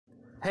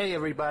Hey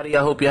everybody,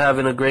 I hope you're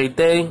having a great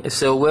day. It's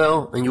Still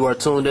Will, and you are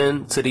tuned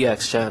in to the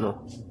X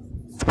channel.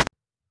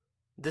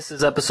 This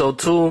is episode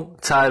 2,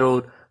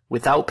 titled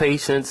Without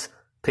Patience,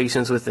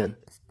 Patience Within.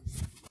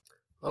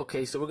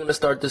 Okay, so we're going to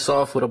start this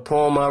off with a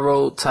poem I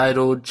wrote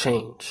titled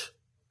Change.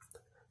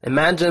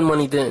 Imagine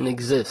money didn't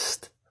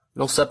exist.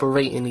 No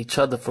separating each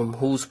other from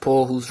who's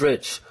poor, who's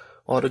rich.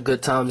 All the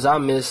good times I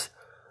missed,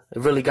 it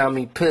really got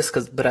me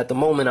pissed, but at the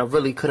moment I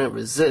really couldn't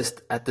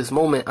resist. At this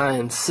moment I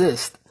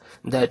insist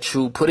that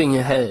you put in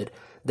your head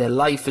that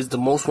life is the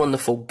most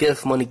wonderful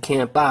gift money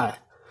can't buy.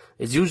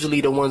 It's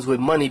usually the ones with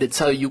money that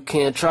tell you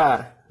can't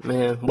try.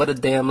 Man, what a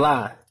damn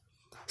lie.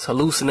 It's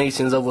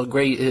hallucinations of what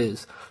great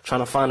is.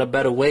 Trying to find a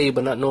better way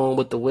but not knowing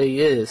what the way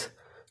is.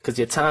 Cause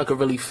your time could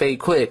really fade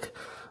quick.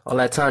 All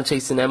that time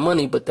chasing that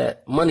money, but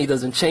that money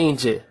doesn't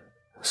change it.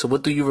 So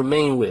what do you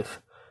remain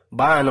with?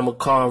 Buying them a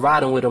car and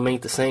riding with them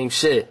ain't the same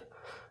shit.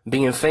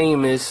 Being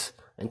famous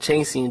and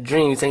chasing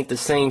dreams ain't the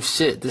same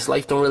shit. This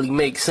life don't really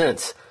make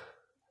sense.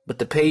 But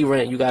to pay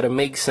rent, you gotta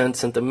make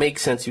sense, and to make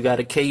sense, you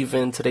gotta cave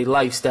into their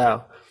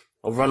lifestyle,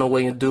 or run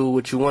away and do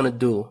what you wanna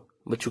do,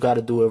 but you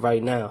gotta do it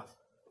right now.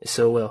 It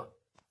so will.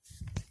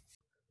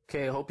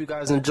 Okay, I hope you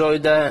guys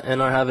enjoyed that and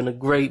are having a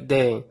great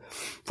day.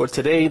 For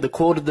today, the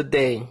quote of the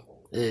day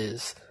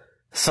is,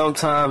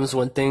 sometimes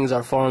when things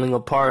are falling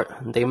apart,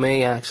 they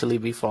may actually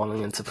be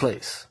falling into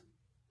place.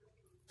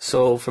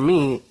 So for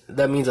me,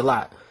 that means a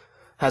lot. It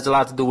has a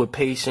lot to do with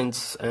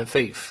patience and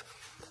faith.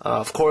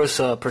 Of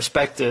course,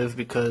 perspective,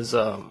 because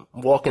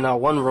walking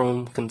out one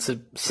room can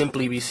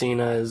simply be seen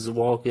as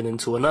walking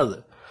into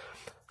another.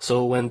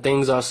 So when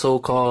things are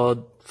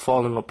so-called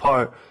falling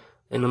apart,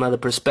 in another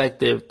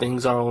perspective,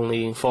 things are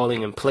only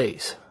falling in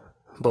place.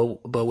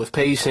 But with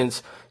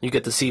patience, you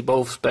get to see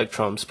both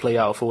spectrums play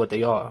out for what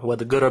they are,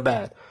 whether good or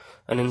bad.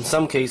 And in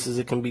some cases,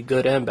 it can be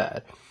good and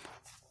bad.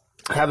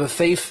 Having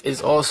faith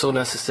is also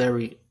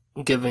necessary,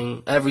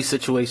 giving every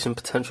situation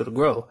potential to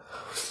grow,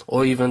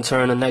 or even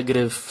turn a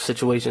negative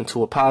situation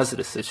to a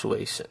positive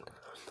situation.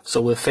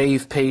 So with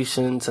faith,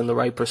 patience, and the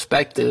right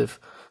perspective,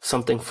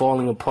 something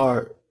falling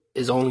apart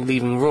is only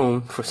leaving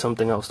room for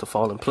something else to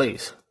fall in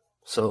place.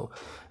 So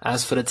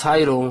as for the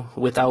title,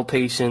 Without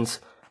Patience,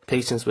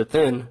 Patience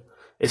Within,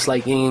 it's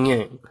like yin and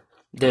yang.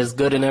 There's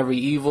good in every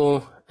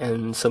evil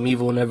and some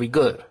evil in every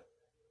good.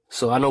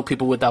 So I know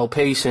people without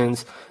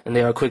patience and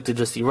they are quick to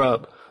just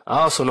erupt.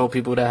 I also know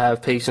people that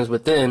have patience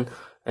within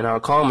and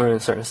are calmer in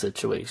certain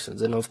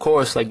situations. And of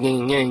course, like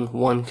yin and yang,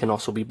 one can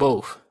also be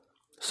both.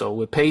 So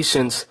with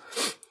patience,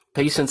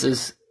 patience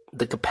is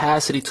the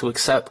capacity to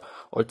accept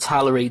or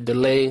tolerate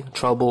delay,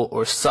 trouble,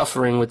 or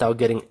suffering without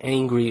getting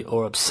angry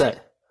or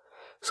upset.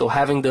 So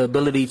having the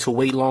ability to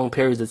wait long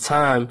periods of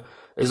time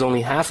is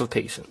only half of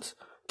patience.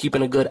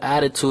 Keeping a good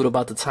attitude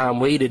about the time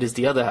waited is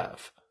the other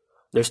half.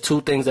 There's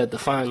two things that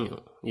define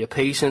you: your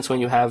patience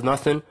when you have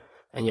nothing,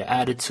 and your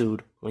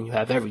attitude when you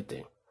have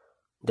everything.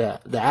 The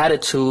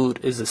attitude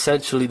is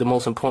essentially the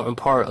most important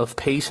part of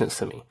patience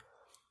to me,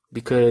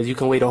 because you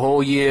can wait a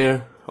whole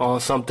year on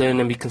something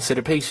and be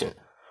considered patient.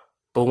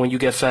 But when you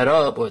get fed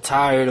up or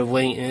tired of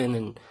waiting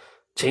and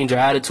change your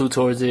attitude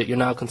towards it, you're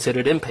now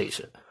considered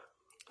impatient.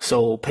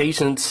 So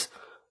patience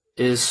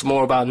is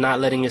more about not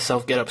letting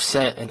yourself get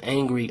upset and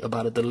angry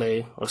about a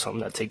delay or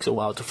something that takes a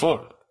while to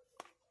form.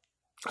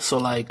 So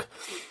like,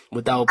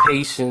 without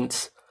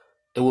patience,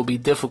 it will be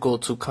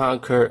difficult to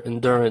conquer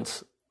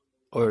endurance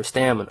or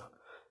stamina.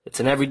 It's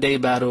an everyday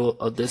battle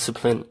of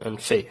discipline and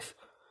faith.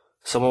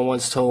 Someone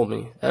once told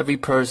me, every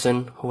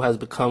person who has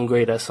become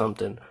great at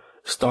something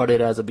started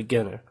as a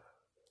beginner.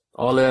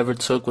 All it ever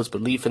took was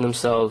belief in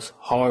themselves,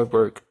 hard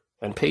work,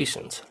 and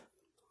patience.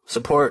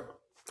 Support,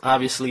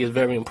 obviously, is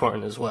very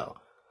important as well.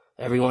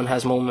 Everyone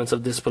has moments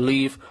of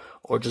disbelief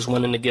or just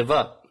wanting to give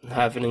up.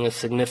 Having a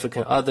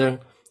significant other,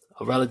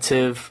 a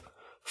relative,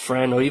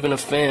 friend, or even a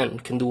fan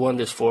can do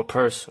wonders for a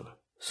person.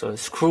 So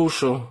it's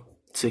crucial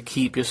to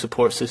keep your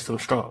support system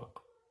strong.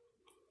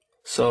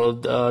 So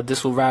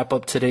this will wrap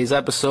up today's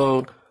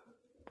episode.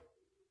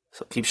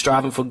 So keep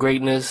striving for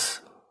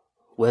greatness,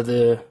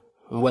 whether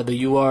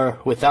you are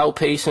without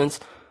patience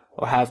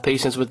or have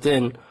patience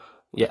within.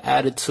 Your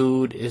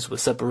attitude is what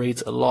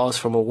separates a loss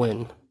from a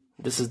win.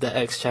 This is the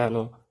X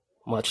channel.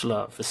 Much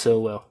love. It's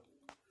Still Will.